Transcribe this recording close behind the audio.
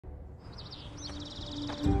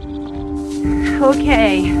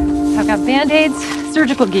Okay. I've got band-aids,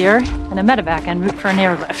 surgical gear, and a medevac en route for an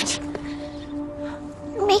airlift.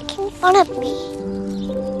 You're making fun of me.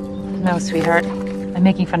 No, sweetheart. I'm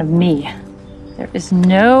making fun of me. There is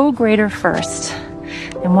no greater first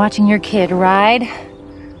than watching your kid ride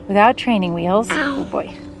without training wheels. Ow. Oh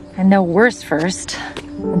boy. And no worse first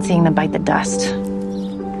than seeing them bite the dust.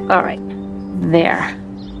 All right. There.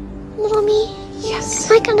 Mommy. Yes.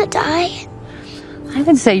 Am I gonna die? I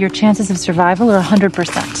would say your chances of survival are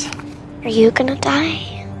 100%. Are you gonna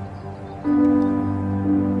die?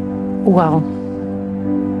 Well,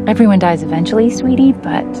 everyone dies eventually, sweetie,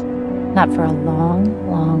 but not for a long,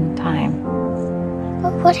 long time.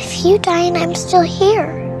 But what if you die and I'm still here?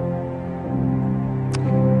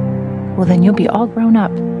 Well, then you'll be all grown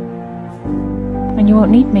up. And you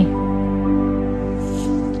won't need me.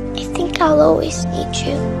 I think I'll always need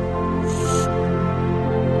you.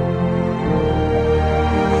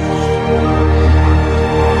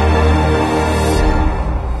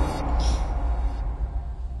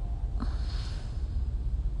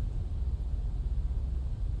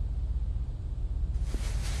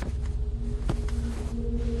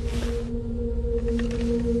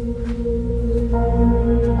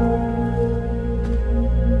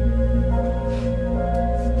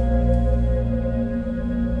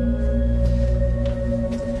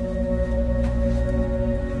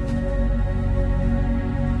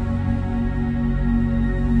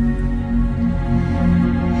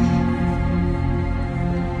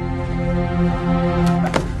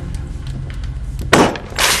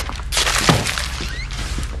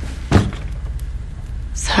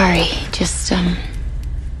 Sorry, just,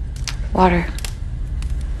 water.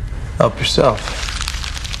 Help yourself.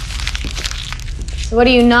 So what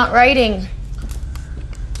are you not writing?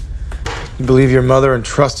 You believe your mother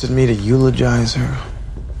entrusted me to eulogize her?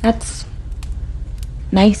 That's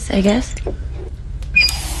nice, I guess. I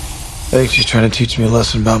think she's trying to teach me a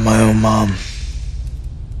lesson about my own mom. I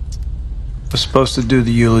was supposed to do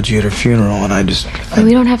the eulogy at her funeral, and But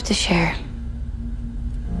we don't have to share.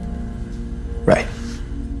 Right.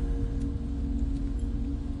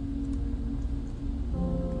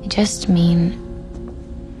 I just mean...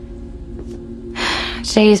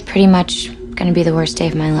 Today is pretty much gonna be the worst day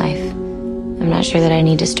of my life. I'm not sure that I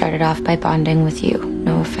need to start it off by bonding with you.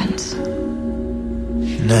 No offense.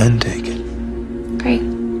 None taken. Great.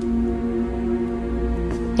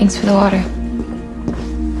 Thanks for the water.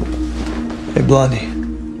 Hey, Blondie.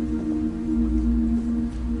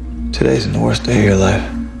 Today's the worst day of your life.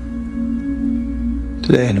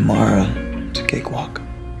 Today and tomorrow, it's a cakewalk.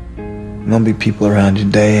 There'll be people around you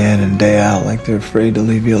day in and day out like they're afraid to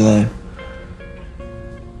leave you alone.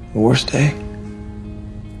 The worst day?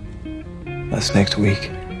 That's next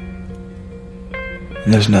week.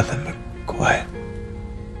 And there's nothing but quiet.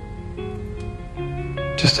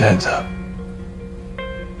 Just a heads up.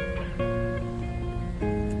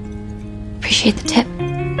 Appreciate the tip.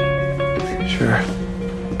 Sure.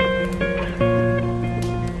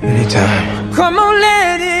 Anytime. Come on,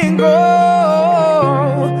 let it go.